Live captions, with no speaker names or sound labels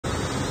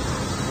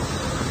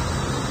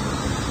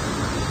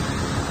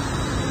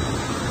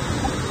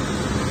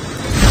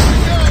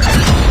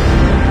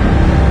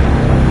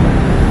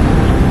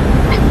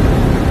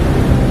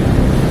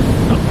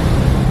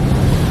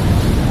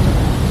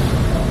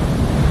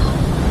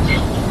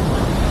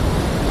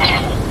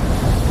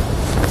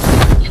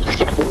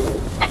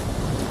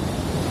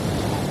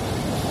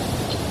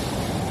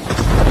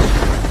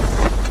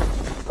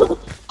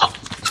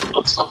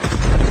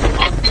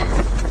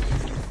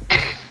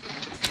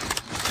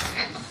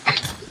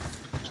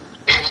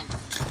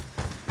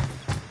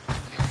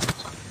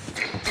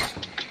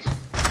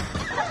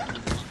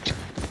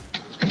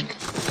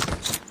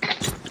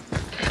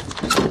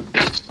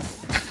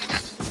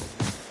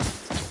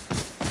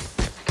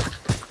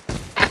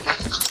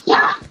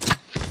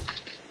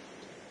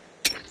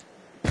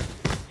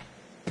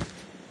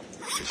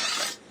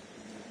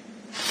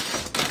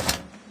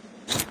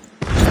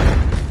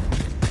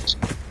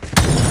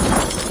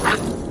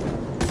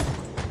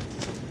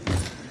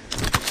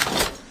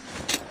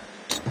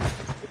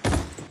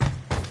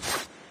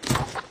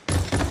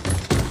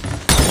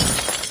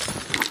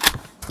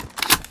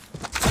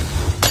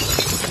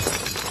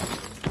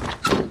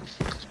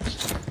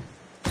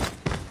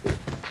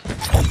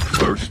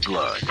First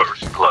blood.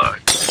 First blood.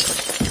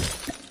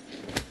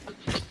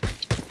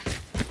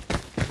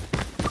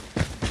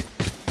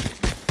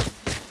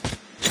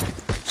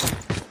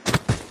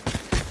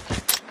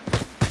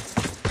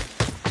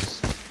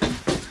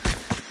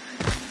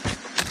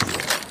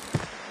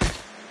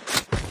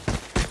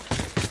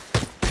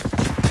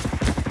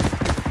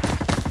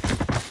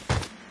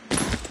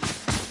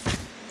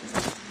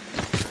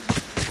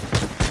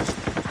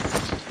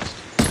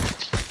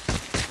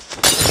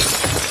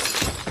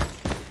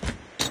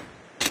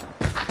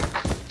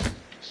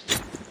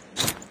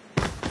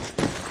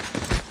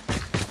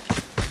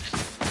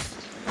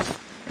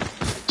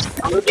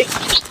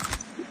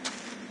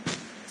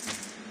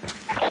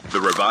 The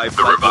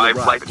revived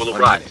flight will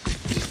arrive.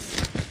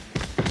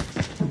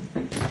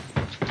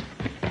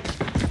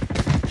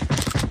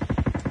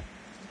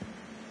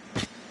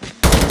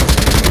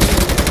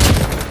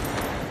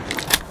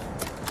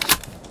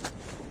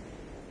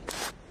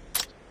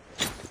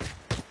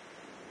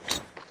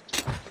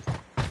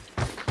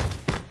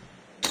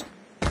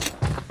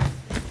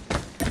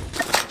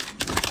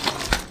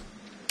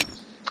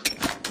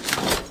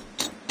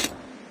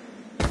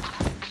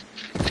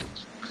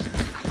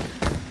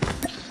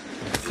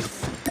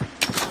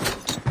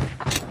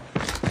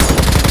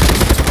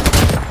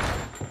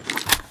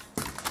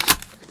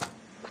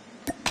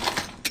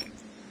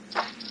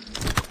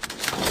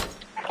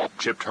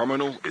 Chip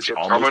terminal is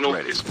almost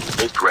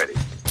ready.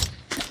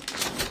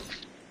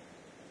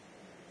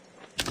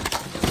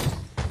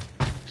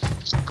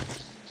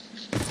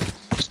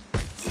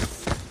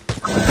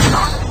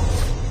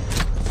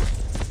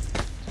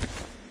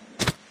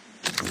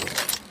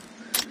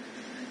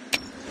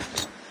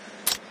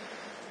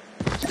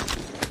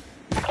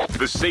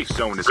 The safe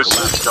zone is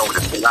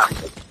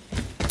collapsed.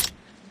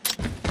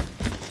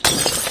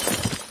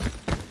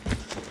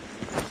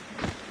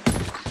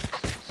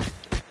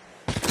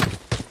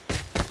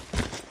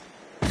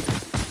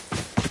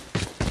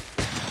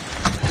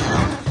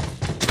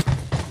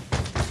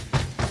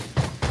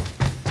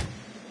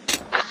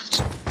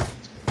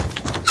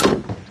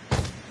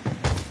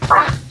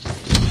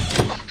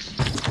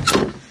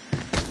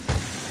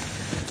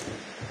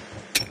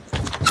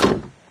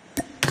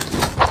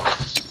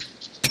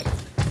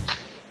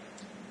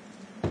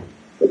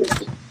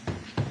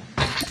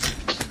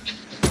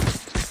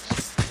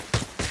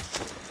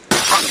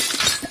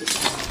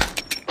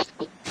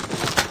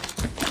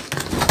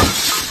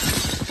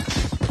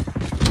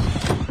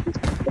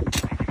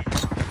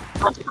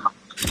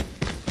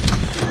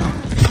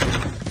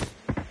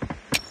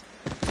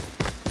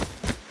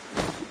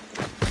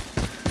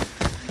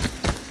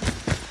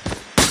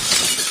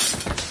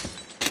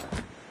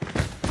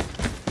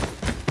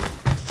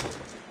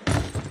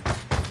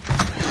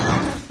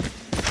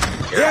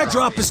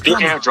 Airdrop is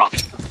coming. Airdrop.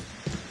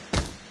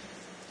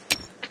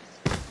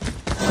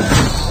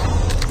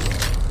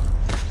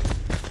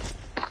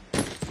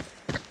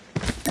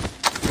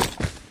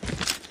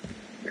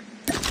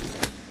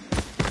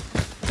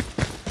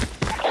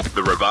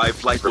 The revived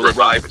flight will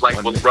arrive.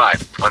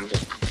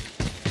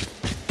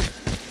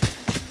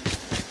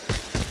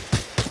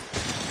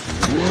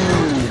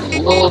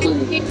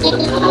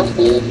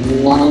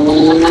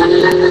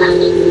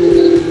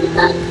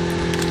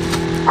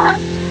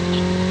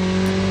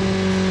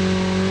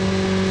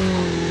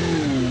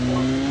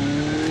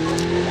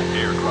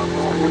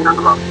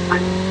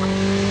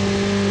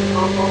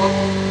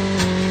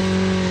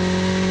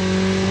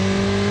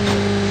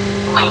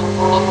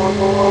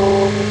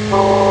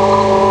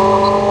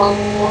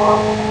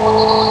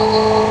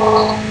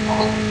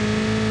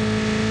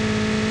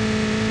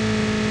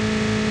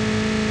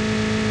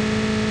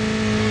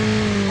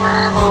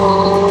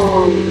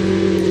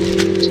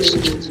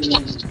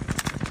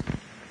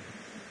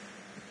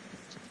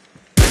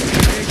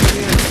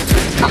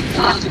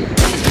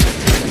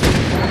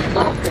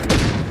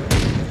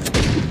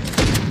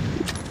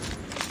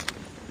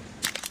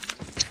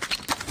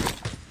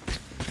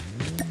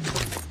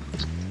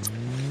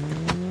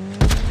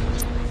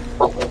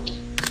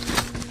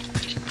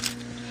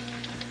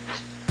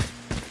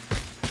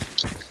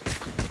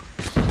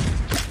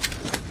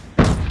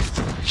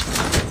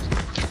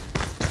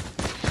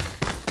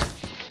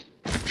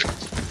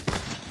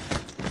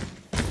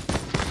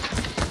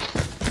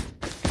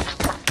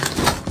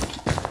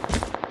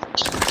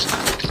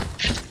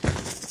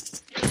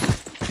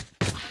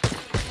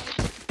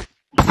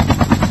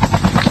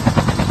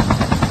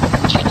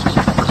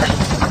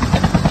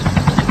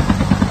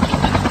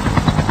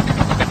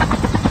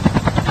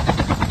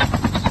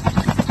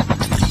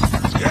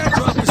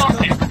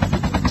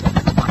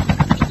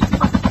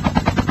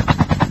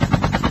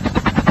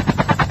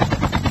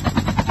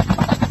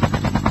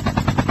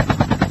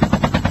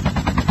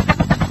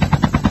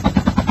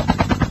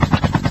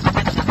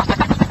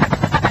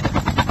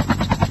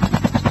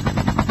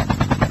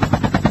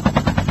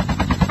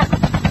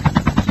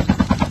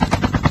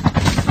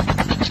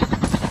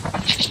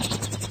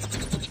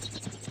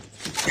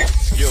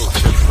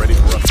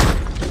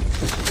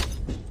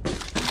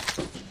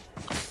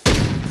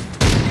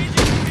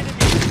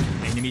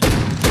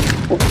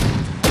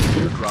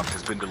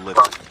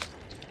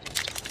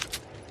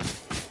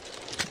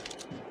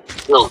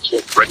 Kill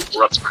chip ready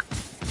for upgrade.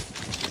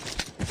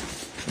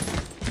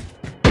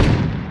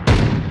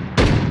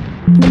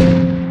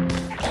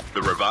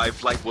 The revived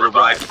flight will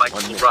arrive.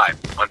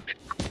 1 minute.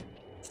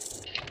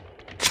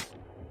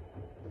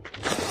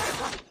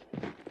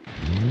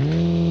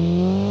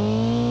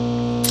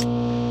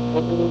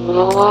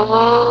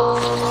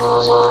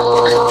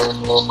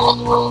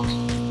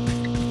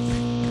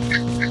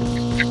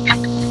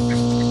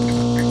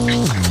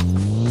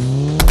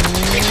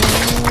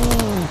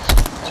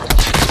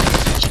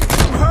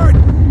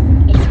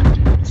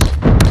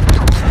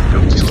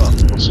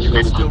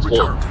 Still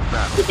return to the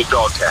battle. Get the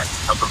dog tag.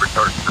 Help them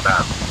return to the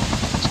battle.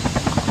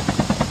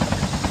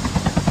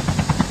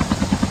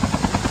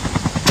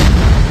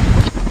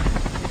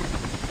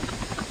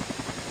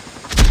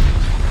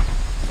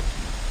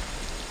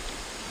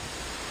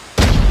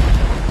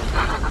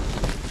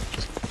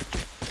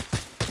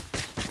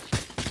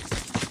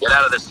 Get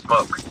out of this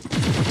smoke.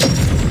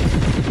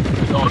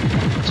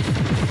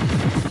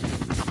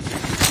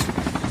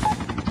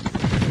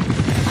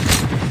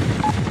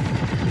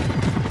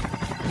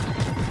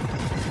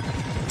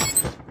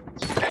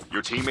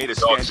 Your teammate has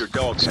scanned your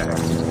dog tag.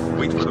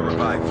 Wait for the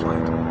revived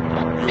flight.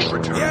 You'll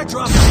return. The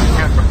airdrop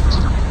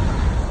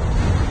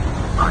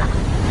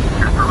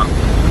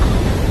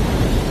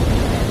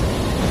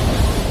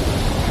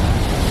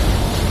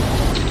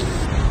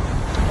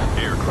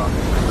Airdrop.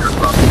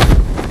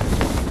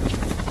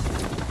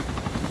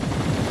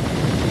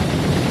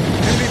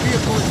 enemy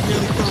vehicle is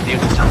nearly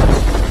gone.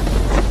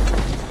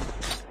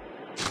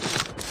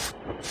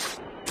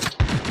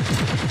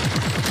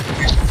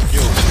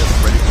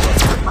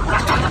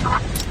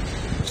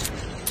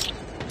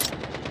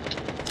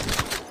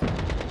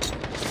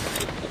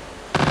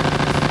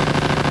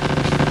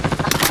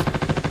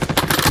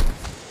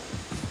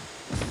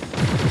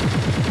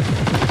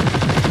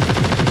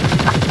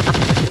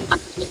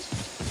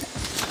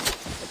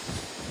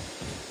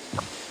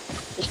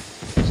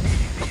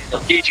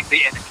 Engaging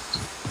the enemy.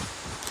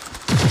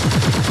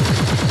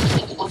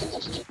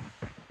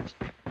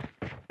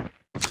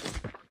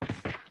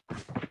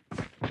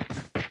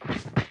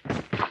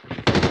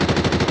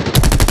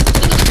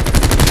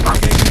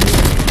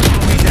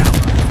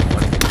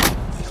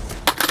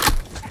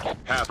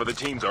 Half of the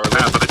teams are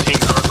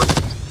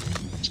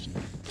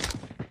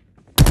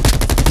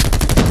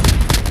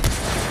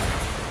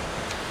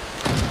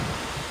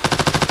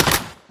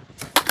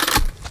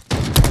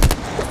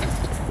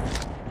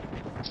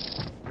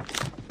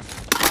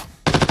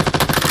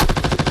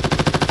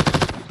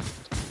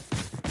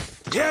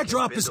The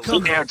airdrop is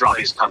coming. The airdrop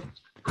is coming.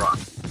 Run.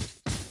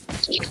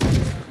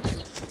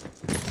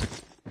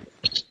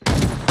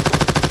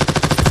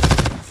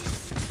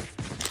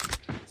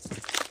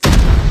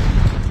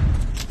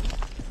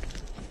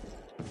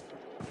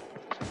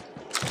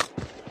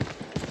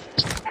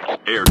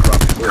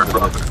 Airdrop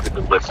is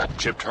delivered.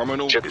 Chip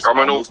terminal is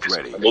almost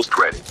ready.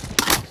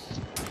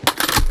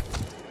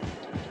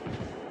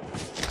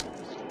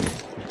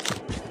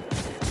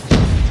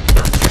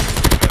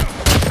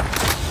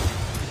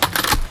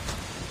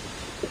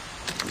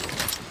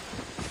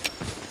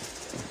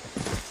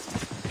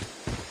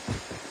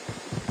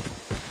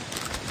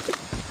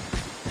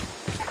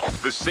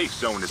 The safe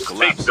zone is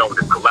collapsing.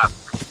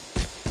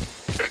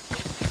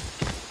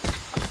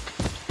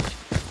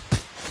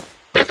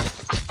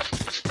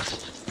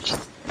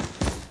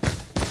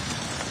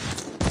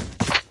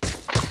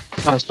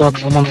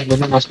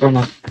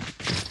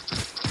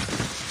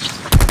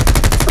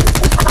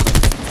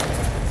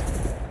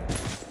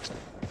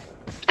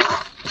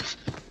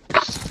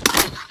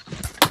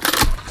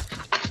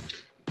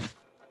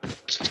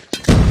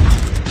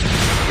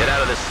 Get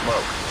out of this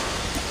smoke.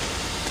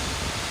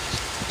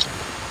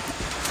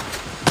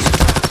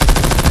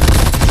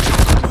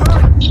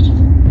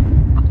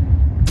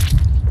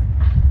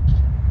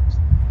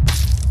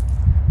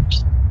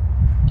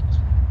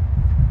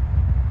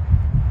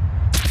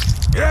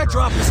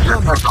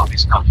 Airdrop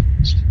is coming.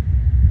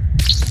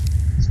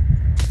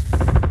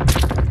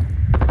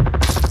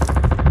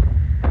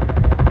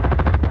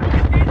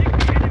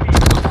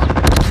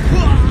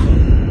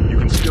 You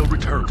can still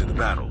return to the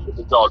battle.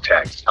 The dog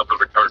tags help them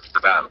return to the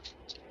battle.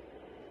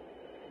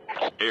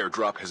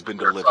 Airdrop has been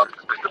delivered.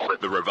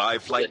 The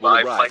revived flight will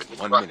arrive in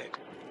 1 minute.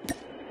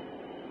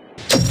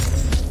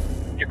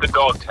 Get the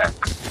dog tag.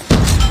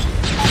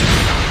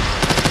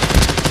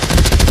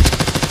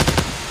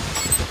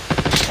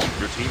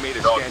 Your teammate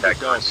is scanned your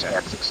dog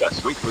tag.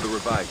 Success. Wait for the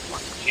revived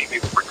flight.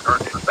 Teammate will return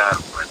to the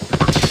battle.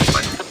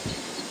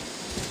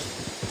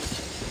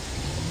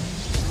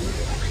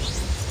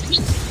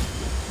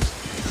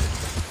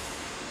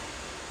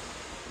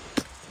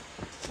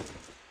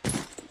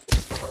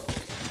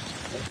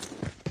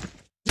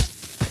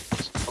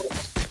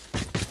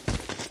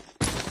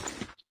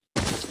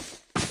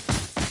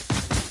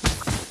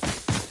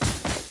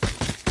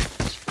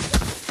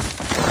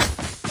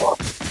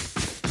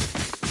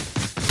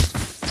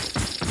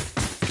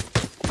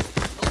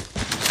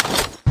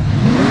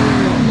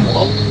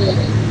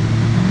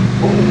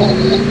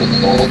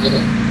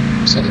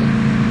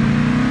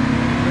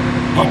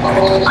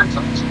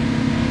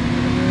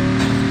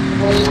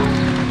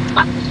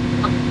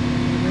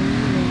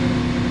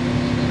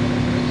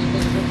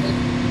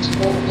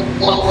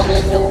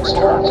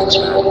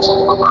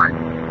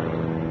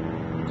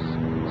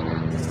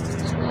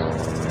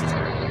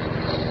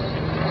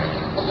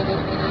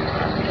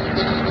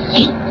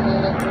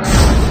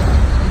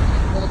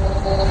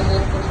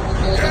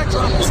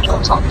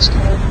 Airdrop is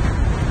coming.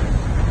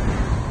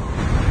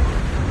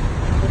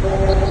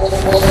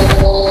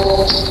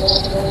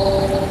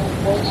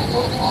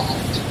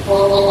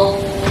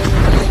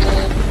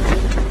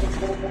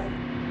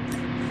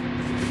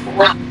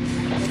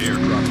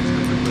 Airdrop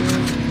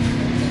has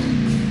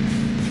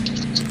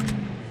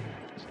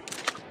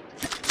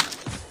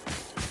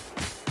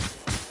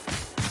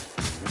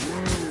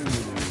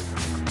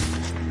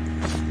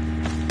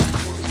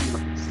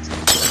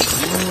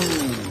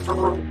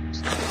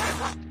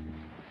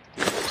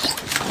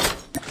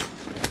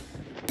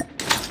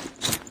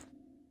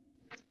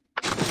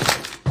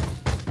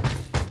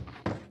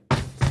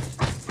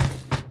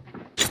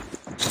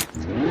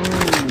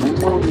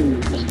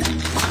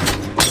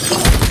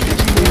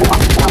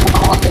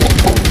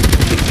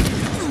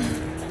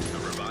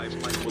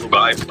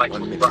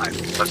been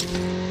delivered.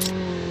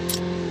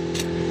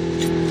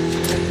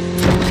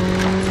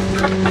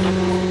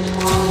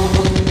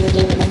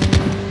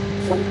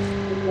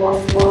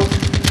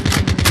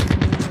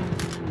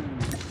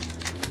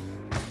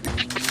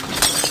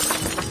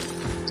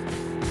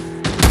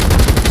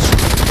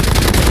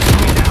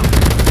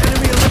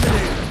 Enemy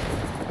eliminated.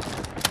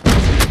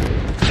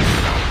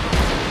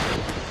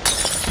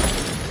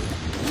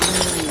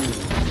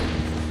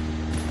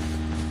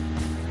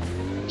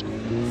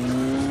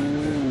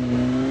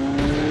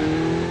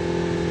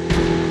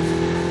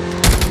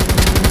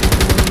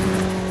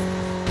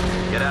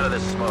 Get out of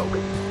this smoke.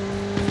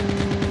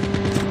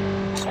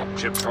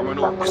 Chip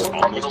terminal is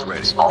almost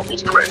ready.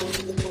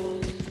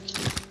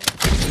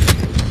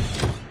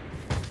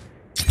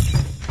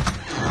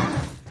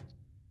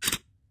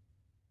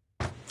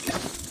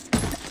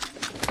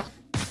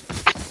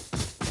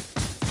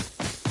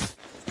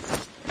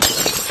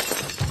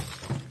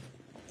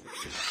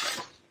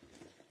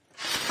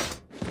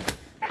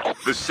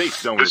 The safe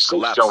zone is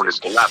collapsing.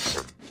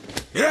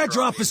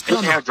 Airdrop is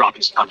coming.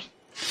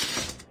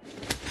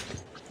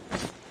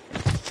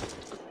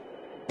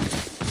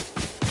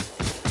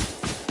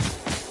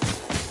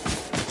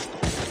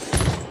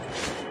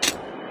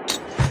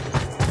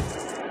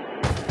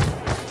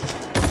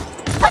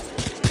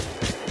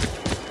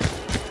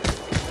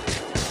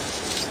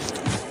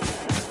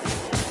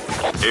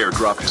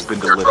 Airdrop has been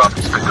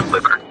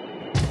delivered.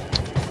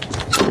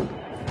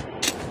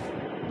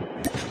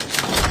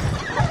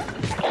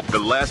 The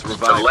last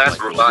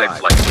revived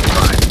flight will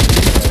arrive.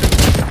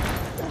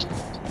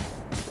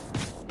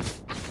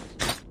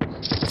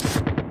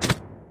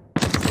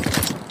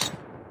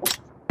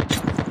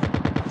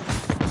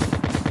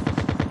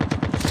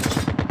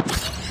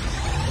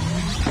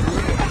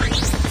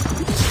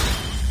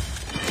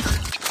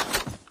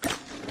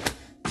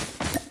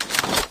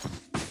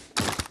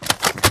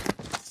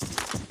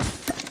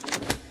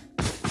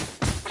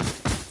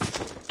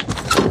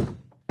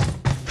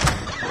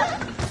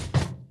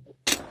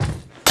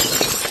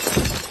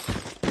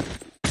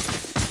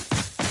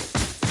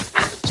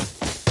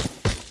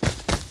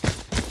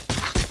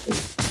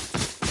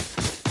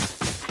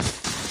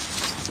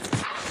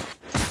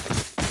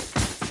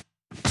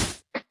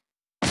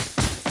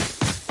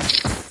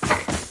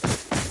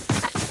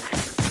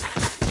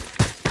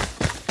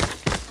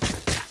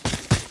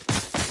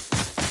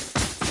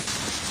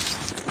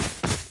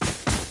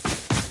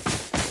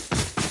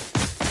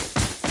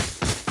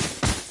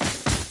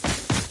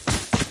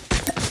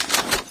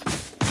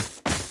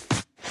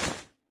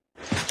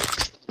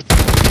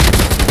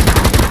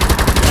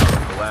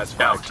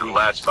 Down to the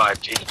last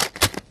 5 teams.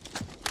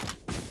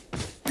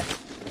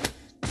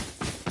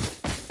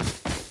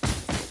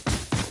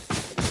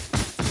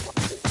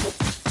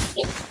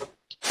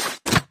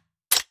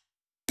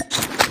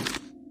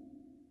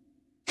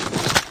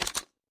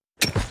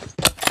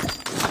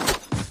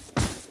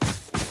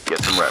 Get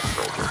some rest,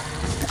 soldier.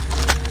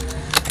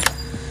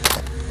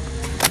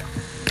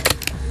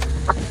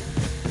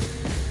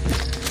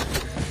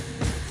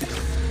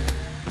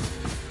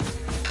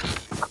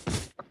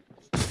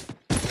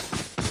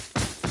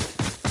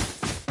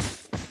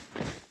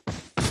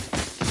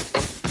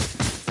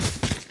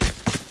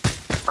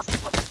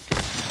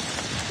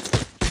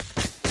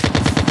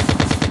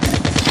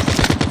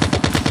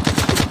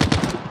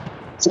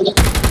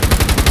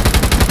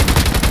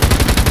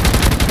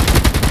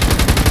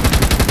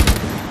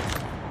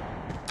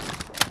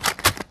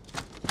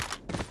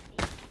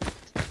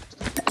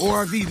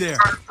 ORV there.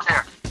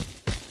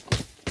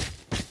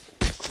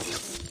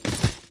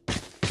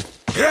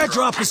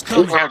 Airdrop is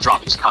coming.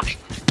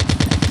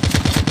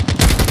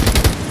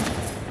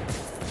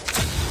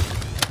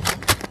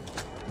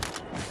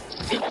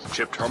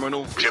 Chip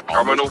terminal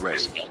ready.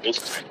 Skill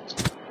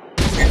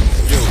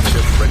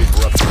chip ready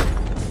for upgrade.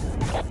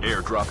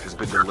 Airdrop has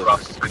been delivered.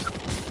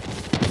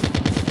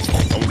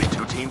 Only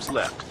 2 teams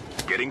left.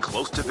 Getting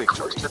close to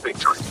victory.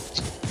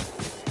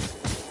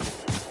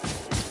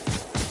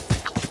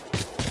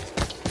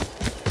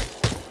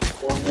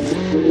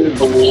 Safe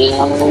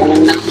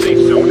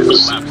zone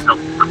is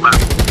collapsing.